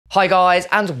Hi guys,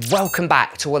 and welcome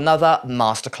back to another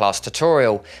masterclass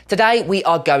tutorial. Today we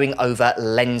are going over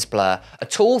Lens Blur, a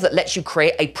tool that lets you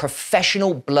create a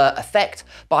professional blur effect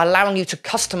by allowing you to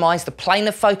customize the plane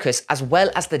of focus as well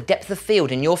as the depth of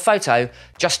field in your photo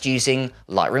just using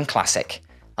Lightroom Classic.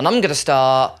 And I'm going to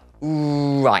start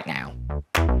right now.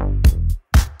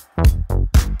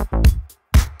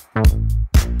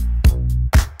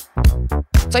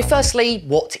 So firstly,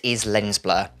 what is Lens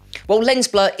Blur? Well, Lens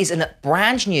Blur is a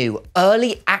brand new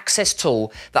early access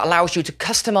tool that allows you to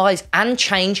customize and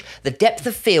change the depth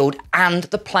of field and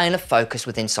the plane of focus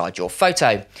within inside your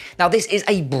photo. Now, this is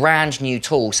a brand new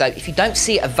tool, so if you don't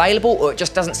see it available or it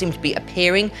just doesn't seem to be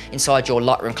appearing inside your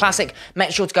Lightroom Classic,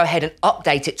 make sure to go ahead and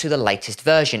update it to the latest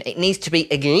version. It needs to be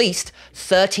at least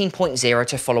 13.0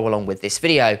 to follow along with this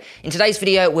video. In today's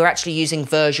video, we're actually using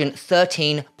version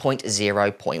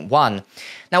 13.0.1.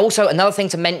 Now, also another thing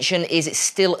to mention is it's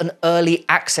still an early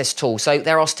access tool, so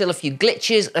there are still a few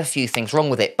glitches, a few things wrong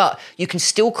with it, but you can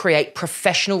still create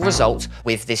professional results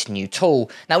with this new tool.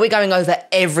 Now, we're going over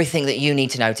everything that you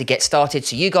need to know to get started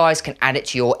so you guys can add it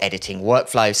to your editing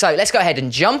workflow. So let's go ahead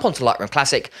and jump onto Lightroom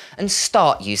Classic and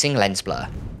start using Lens Blur.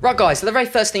 Right guys, so the very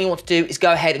first thing you want to do is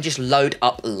go ahead and just load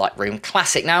up Lightroom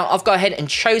Classic. Now, I've gone ahead and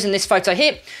chosen this photo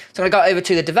here, so I'm gonna go over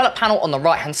to the Develop panel on the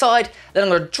right-hand side, then I'm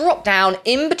gonna drop down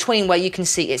in between where you can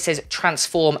see it says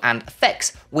Transform and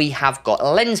Effects, we have got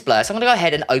Lens Blur. So I'm gonna go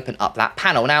ahead and open up that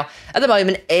panel. Now, at the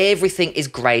moment, everything is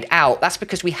grayed out. That's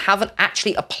because we haven't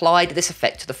actually applied this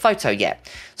effect to the photo yet.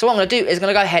 So what I'm gonna do is I'm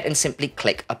gonna go ahead and simply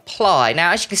click Apply.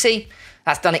 Now, as you can see,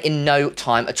 that's done it in no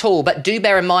time at all, but do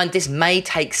bear in mind this may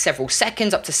take several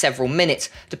seconds up to several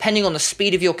minutes, depending on the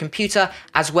speed of your computer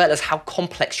as well as how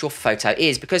complex your photo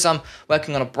is. Because I'm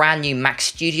working on a brand new Mac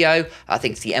Studio, I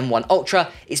think it's the M1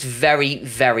 Ultra, it's very,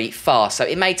 very fast. So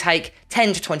it may take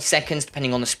 10 to 20 seconds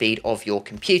depending on the speed of your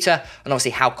computer and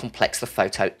obviously how complex the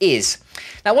photo is.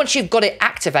 Now, once you've got it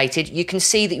activated, you can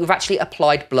see that you've actually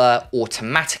applied blur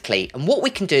automatically. And what we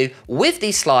can do with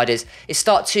these sliders is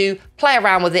start to play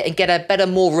around with it and get a better,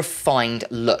 more refined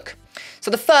look. So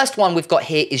the first one we've got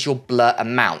here is your blur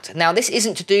amount. Now, this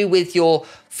isn't to do with your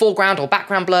foreground or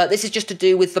background blur, this is just to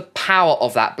do with the power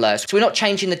of that blur. So we're not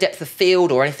changing the depth of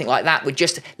field or anything like that, we're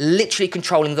just literally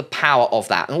controlling the power of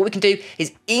that. And what we can do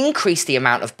is increase the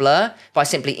amount of blur by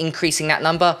simply increasing that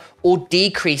number or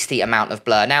decrease the amount of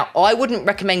blur. Now, I wouldn't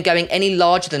recommend going any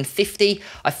larger than 50.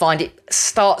 I find it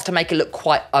starts to make it look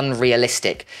quite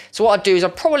unrealistic. So what I'd do is I'll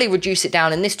probably reduce it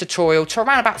down in this tutorial to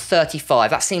around about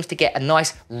 35. That seems to get a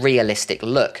nice realistic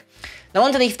look. Now,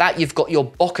 underneath that, you've got your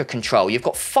bokeh control. You've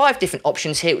got 5 different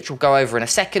options here, which we'll go over in a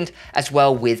second, as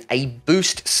well with a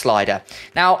boost slider.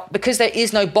 Now, because there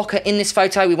is no bokeh in this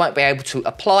photo, we won't be able to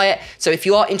apply it. So if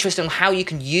you are interested in how you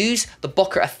can use the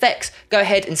bokeh effects, go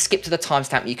ahead and skip to the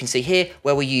timestamp you can see here,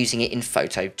 where we're using it in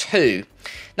photo 2.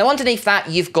 Now, underneath that,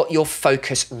 you've got your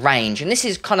focus range, and this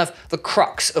is kind of the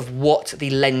crux of what the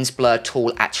Lens Blur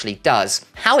tool actually does.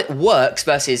 How it works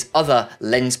versus other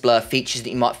Lens Blur features that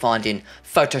you might find in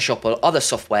Photoshop or other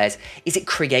softwares is it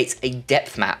creates a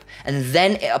depth map, and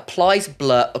then it applies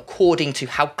blur according to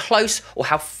how close or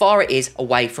how far it is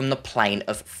away from the plane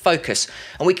of focus.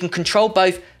 And we can control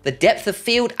both the depth of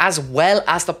field as well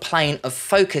as the plane of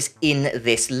focus in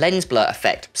this Lens Blur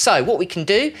effect. So what we can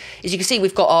do is you can see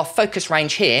we've got our focus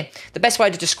range here. The best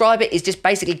way to describe it is just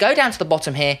basically go down to the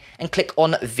bottom here and click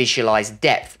on Visualize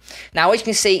Depth. Now, as you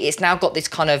can see, it's now got this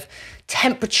kind of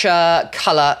temperature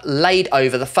color laid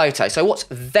over the photo. So what's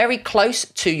very close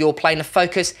to your plane of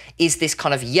focus is this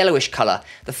kind of yellowish color.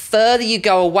 The further you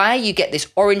go away, you get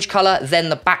this orange color, then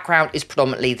the background is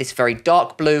predominantly this very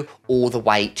dark blue all the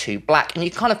way to black. And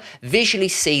you kind of visually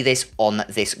see this on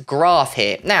this graph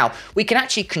here. Now, we can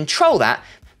actually control that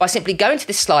by simply going to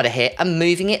this slider here and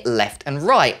moving it left and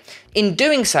right. In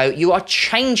doing so, you are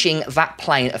changing that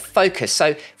plane of focus.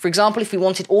 So, for example, if we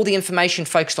wanted all the information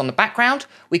focused on the background,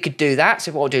 we could do that.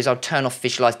 So what I'll do is I'll turn off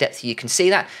Visualize Depth so you can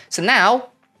see that. So now,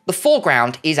 the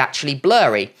foreground is actually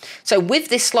blurry. So with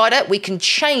this slider, we can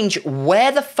change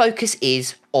where the focus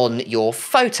is on your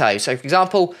photo. So, for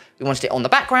example, we wanted it on the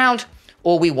background,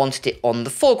 or we wanted it on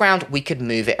the foreground, we could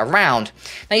move it around.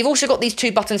 Now, you've also got these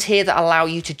 2 buttons here that allow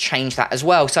you to change that as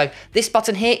well. So this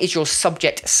button here is your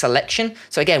subject selection.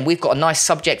 So again, we've got a nice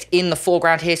subject in the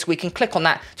foreground here, so we can click on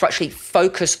that to actually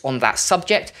focus on that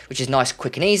subject, which is nice,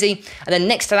 quick and easy. And then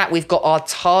next to that, we've got our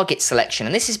target selection.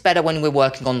 And this is better when we're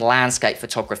working on landscape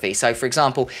photography. So for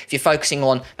example, if you're focusing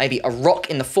on maybe a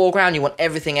rock in the foreground, you want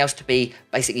everything else to be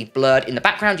basically blurred in the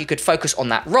background, you could focus on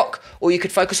that rock, or you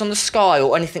could focus on the sky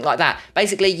or anything like that.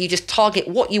 basically you just target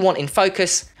what you want in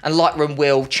focus and Lightroom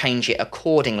will change it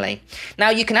accordingly. Now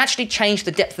you can actually change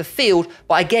the depth of field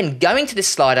by again going to this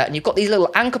slider, and you've got these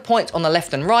little anchor points on the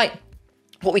left and right.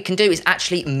 What we can do is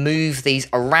actually move these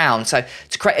around. So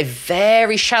to create a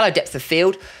very shallow depth of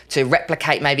field, to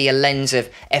replicate maybe a lens of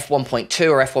f1.2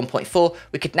 or f1.4,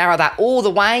 we could narrow that all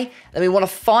the way. Then we want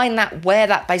to find that where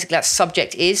that basically that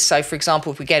subject is. So for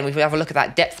example, if we have a look at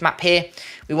that depth map here,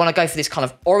 we want to go for this kind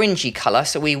of orangey color.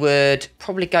 So we would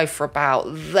probably go for about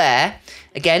there.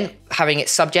 Again, having it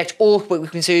subject, or what we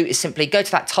can do is simply go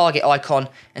to that target icon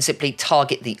and simply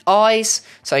target the eyes.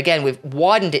 So again, we've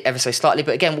widened it ever so slightly,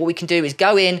 but again, what we can do is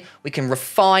go in, we can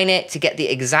refine it to get the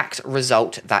exact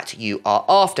result that you are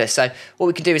after. So what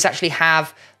we can do is actually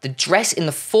have the dress in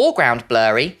the foreground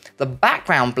blurry, the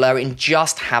background blurry, and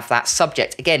just have that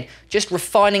subject. Again, just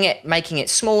refining it, making it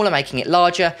smaller, making it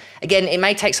larger. Again, it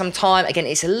may take some time. Again,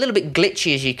 it's a little bit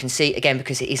glitchy, as you can see, again,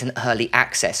 because it is an early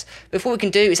access. But what we can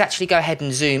do is actually go ahead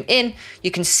and zoom in. You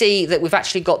can see that we've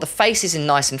actually got the faces in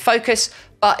nice and focus,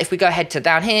 but if we go ahead to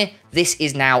down here, this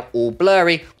is now all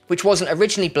blurry, which wasn't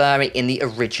originally blurry in the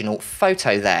original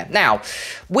photo there. Now,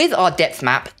 with our depth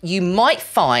map, you might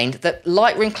find that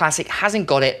Lightroom Classic hasn't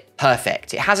got it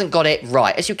perfect. It hasn't got it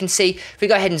right. As you can see, if we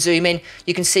go ahead and zoom in,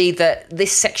 you can see that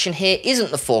this section here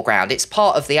isn't the foreground. It's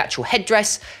part of the actual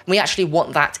headdress, and we actually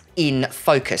want that in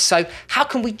focus. So how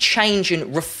can we change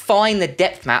and refine the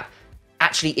depth map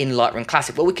actually in Lightroom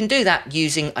Classic? Well, we can do that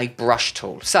using a brush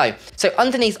tool. So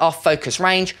underneath our focus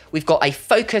range, we've got a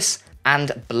focus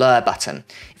and blur button.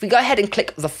 If we go ahead and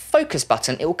click the focus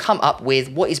button, it will come up with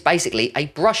what is basically a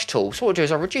brush tool. So what I'll do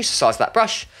is I'll reduce the size of that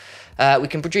brush. We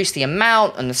can reduce the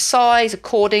amount and the size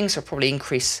according, so probably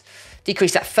decrease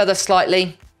that feather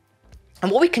slightly.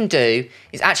 And what we can do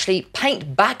is actually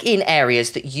paint back in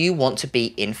areas that you want to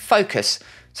be in focus.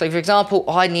 So for example,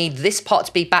 I need this part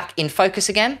to be back in focus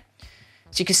again.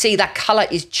 So you can see that color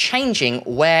is changing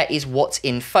where is what's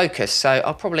in focus. So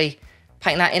I'll probably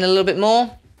paint that in a little bit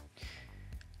more.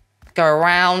 Go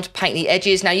around, paint the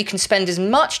edges. Now you can spend as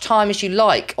much time as you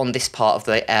like on this part of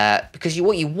the, because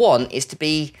what you want is to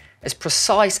be as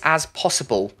precise as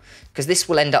possible, because this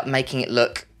will end up making it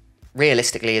look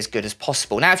realistically as good as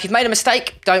possible. Now, if you've made a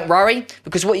mistake, don't worry,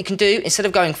 because what you can do, instead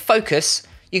of going focus,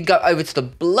 you can go over to the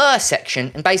blur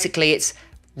section, and basically it's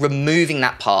removing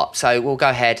that part. So we'll go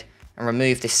ahead and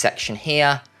remove this section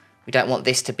here. We don't want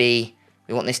this to be,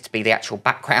 we want this to be the actual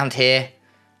background here.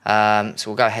 So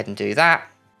we'll go ahead and do that.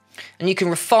 And you can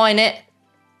refine it,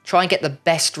 try and get the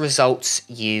best results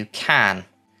you can.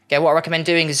 Okay, what I recommend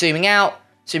doing is zooming out,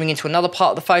 zooming into another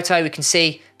part of the photo. We can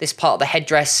see this part of the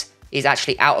headdress is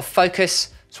actually out of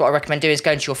focus. So what I recommend doing is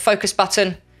going to your focus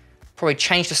button, probably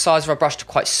change the size of our brush to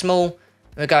quite small,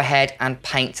 and we'll go ahead and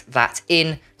paint that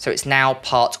in so it's now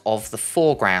part of the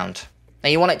foreground. Now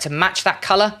you want it to match that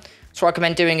color. So what I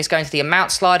recommend doing is going to the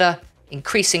amount slider,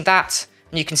 increasing that,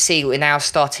 and you can see we're now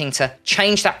starting to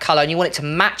change that color, and you want it to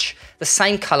match the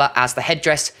same color as the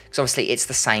headdress, because obviously it's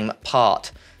the same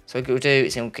part. So what we'll do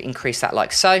is increase that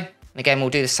like so. And again, we'll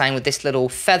do the same with this little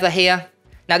feather here.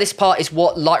 Now this part is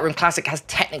what Lightroom Classic has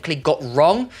technically got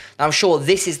wrong. Now I'm sure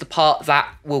this is the part that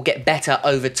will get better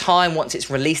over time once it's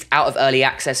released out of early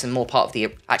access and more part of the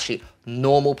actually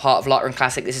normal part of Lightroom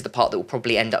Classic. This is the part that will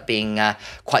probably end up being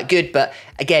quite good, but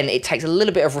again, it takes a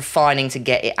little bit of refining to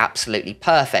get it absolutely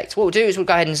perfect. What we'll do is we'll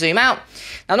go ahead and zoom out.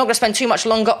 Now I'm not going to spend too much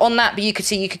longer on that, but you could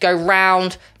see you could go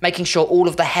round, making sure all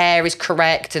of the hair is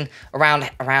correct, and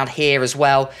around here as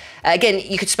well. Again,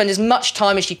 you could spend as much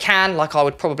time as you can, like I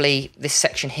would probably, this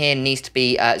section here needs to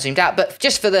be zoomed out, but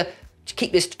just to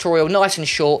keep this tutorial nice and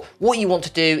short, what you want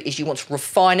to do is you want to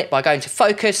refine it by going to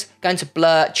focus, going to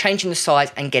blur, changing the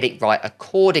size, and get it right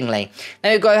accordingly.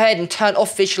 Now we'll go ahead and turn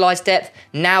off visualize depth.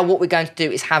 Now what we're going to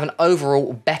do is have an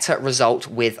overall better result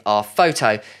with our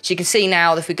photo. So you can see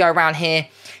now if we go around here,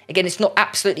 again, it's not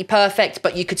absolutely perfect,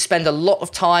 but you could spend a lot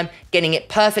of time getting it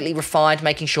perfectly refined,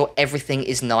 making sure everything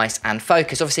is nice and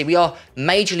focused. Obviously we are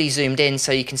majorly zoomed in,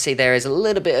 so you can see there is a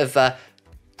little bit of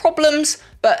problems,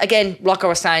 but again, like I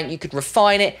was saying, you could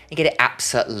refine it and get it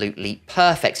absolutely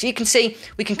perfect. So you can see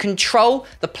we can control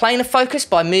the plane of focus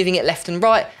by moving it left and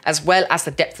right, as well as the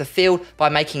depth of field by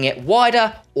making it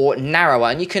wider or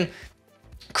narrower. And you can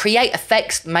create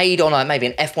effects made on maybe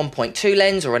an f1.2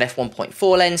 lens or an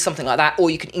f1.4 lens, something like that, or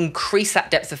you can increase that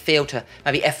depth of field to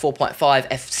maybe f4.5,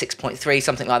 f6.3,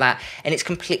 something like that, and it's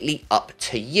completely up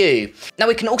to you. Now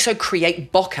we can also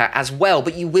create bokeh as well,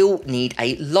 but you will need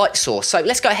a light source. So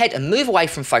let's go ahead and move away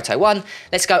from photo 1.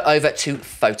 Let's go over to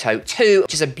photo 2,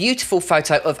 which is a beautiful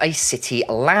photo of a city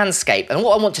landscape. And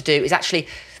what I want to do is actually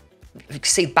you can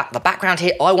see the background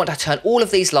here. I want to turn all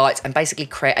of these lights and basically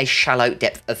create a shallow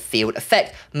depth of field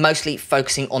effect, mostly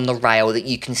focusing on the rail that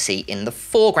you can see in the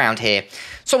foreground here.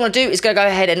 So what I'm going to do is go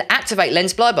ahead and activate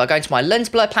lens blur by going to my lens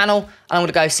blur panel, and I'm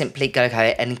going to simply go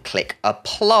ahead and click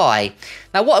apply.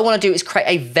 Now what I want to do is create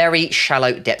a very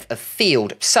shallow depth of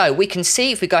field. So we can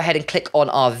see if we go ahead and click on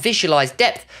our visualize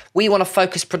depth, we want to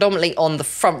focus predominantly on the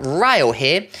front rail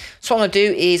here. So what I'm going to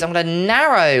do is I'm going to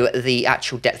narrow the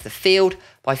actual depth of field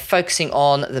by focusing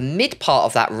on the mid part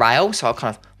of that rail. So I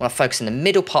kind of want to focus in the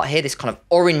middle part here, this kind of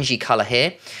orangey color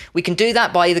here. We can do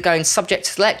that by either going subject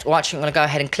to select, or actually I'm going to go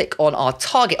ahead and click on our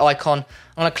target icon.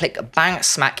 I'm going to click bang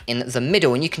smack in the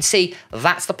middle, and you can see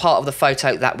that's the part of the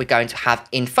photo that we're going to have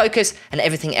in focus, and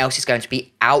everything else is going to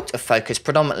be out of focus,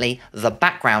 predominantly the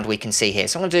background we can see here.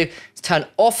 So I'm going to do is turn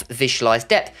off visualize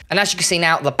depth, and as you can see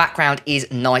now, the background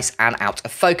is nice and out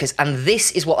of focus, and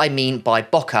this is what I mean by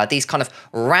bokeh, these kind of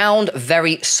round,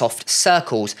 very soft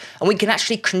circles, and we can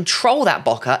actually control that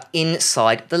bokeh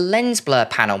inside the lens blur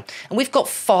panel, and we've got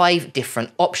 5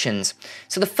 different options.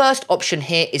 So the first option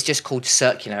here is just called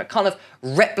circular. It kind of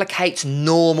replicates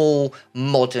normal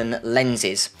modern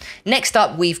lenses. Next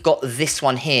up, we've got this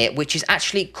one here, which is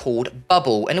actually called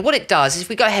bubble. And what it does is if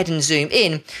we go ahead and zoom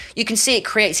in, you can see it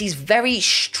creates these very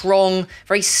strong,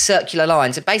 very circular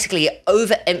lines. And basically it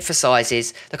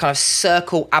overemphasizes the kind of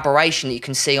circle aberration that you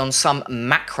can see on some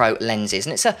macro lenses.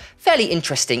 And it's a fairly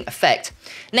interesting effect.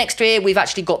 Next here, we've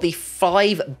actually got the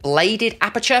 5-bladed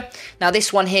aperture. Now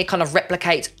this one here kind of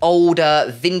replicates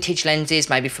older vintage lenses,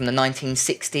 maybe from the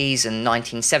 1960s and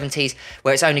 1970s,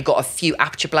 where it's only got a few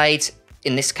aperture blades.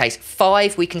 In this case,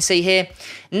 5 we can see here.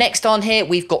 Next on here,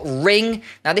 we've got ring.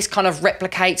 Now this kind of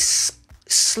replicates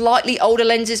slightly older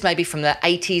lenses, maybe from the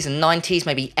 80s and 90s,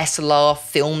 maybe SLR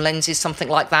film lenses, something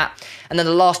like that. And then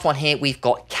the last one here, we've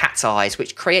got cat's eyes,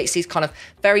 which creates these kind of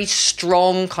very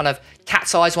strong kind of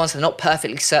cat's eyes ones. They're not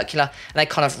perfectly circular, and they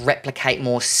kind of replicate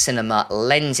more cinema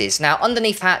lenses. Now,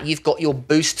 underneath that, you've got your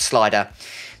boost slider.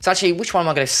 So actually, which one am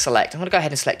I going to select? I'm going to go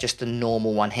ahead and select just the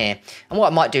normal one here. And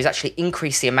what I might do is actually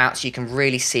increase the amount so you can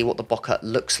really see what the bokeh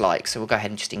looks like. So we'll go ahead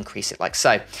and just increase it like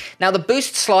so. Now the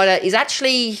boost slider is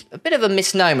actually a bit of a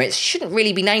misnomer. It shouldn't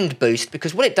really be named boost,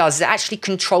 because what it does is it actually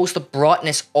controls the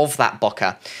brightness of that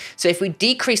bokeh. So if we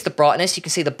decrease the brightness, you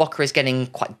can see the bokeh is getting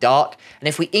quite dark. And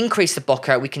if we increase the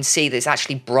bokeh, we can see that it's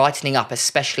actually brightening up,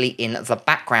 especially in the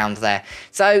background there.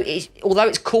 So although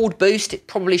it's called boost, it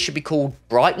probably should be called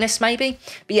brightness maybe.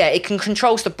 But yeah, it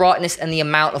controls the brightness and the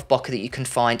amount of bokeh that you can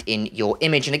find in your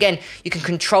image. And again, you can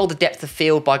control the depth of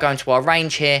field by going to our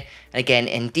range here, and again,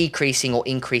 and decreasing or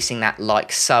increasing that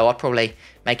like so. I'll probably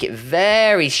make it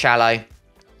very shallow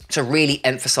to really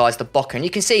emphasize the bokeh. And you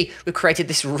can see we've created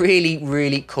this really,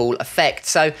 really cool effect.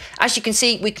 So as you can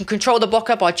see, we can control the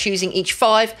bokeh by choosing each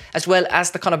 5, as well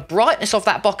as the kind of brightness of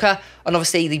that bokeh. And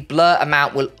obviously the blur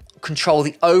amount will control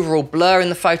the overall blur in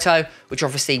the photo, which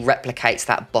obviously replicates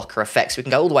that bokeh effect. So we can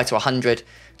go all the way to 100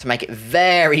 to make it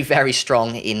very, very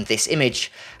strong in this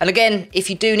image. And again, if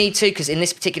you do need to, because in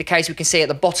this particular case, we can see at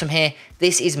the bottom here,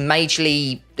 this is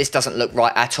majorly, this doesn't look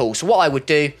right at all. So what I would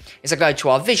do is I go to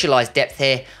our visualize depth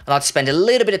here, and I'd spend a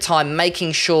little bit of time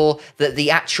making sure that the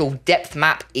actual depth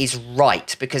map is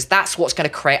right, because that's what's going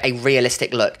to create a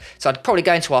realistic look. So I'd probably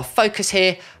go into our focus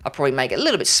here. I'd probably make it a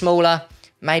little bit smaller,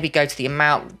 maybe go to the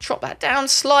amount, drop that down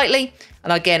slightly.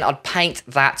 And again, I'd paint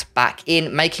that back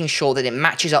in, making sure that it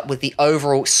matches up with the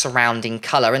overall surrounding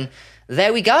color. And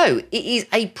there we go. It is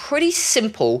a pretty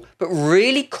simple, but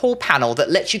really cool panel that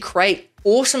lets you create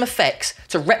awesome effects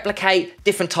to replicate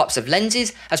different types of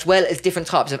lenses, as well as different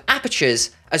types of apertures,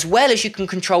 as well as you can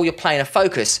control your plane of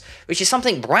focus, which is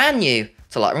something brand new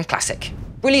to Lightroom Classic.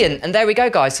 Brilliant, and there we go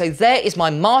guys. So there is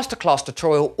my masterclass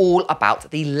tutorial all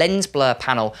about the lens blur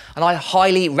panel, and I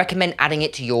highly recommend adding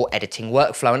it to your editing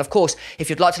workflow. And of course, if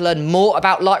you'd like to learn more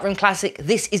about Lightroom Classic,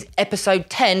 this is episode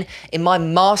 10 in my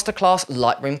masterclass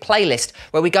Lightroom playlist,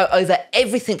 where we go over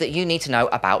everything that you need to know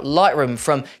about Lightroom,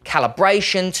 from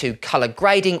calibration to color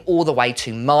grading, all the way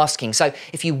to masking. So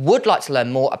if you would like to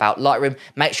learn more about Lightroom,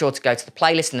 make sure to go to the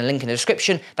playlist and the link in the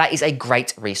description. That is a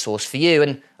great resource for you.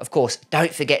 And of course,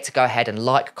 don't forget to go ahead and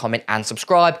like, comment, and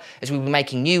subscribe, as we'll be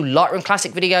making new Lightroom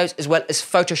Classic videos, as well as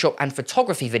Photoshop and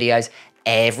photography videos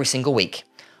every single week.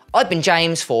 I've been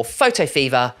James for Photo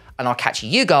Fever, and I'll catch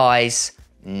you guys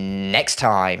next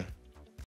time.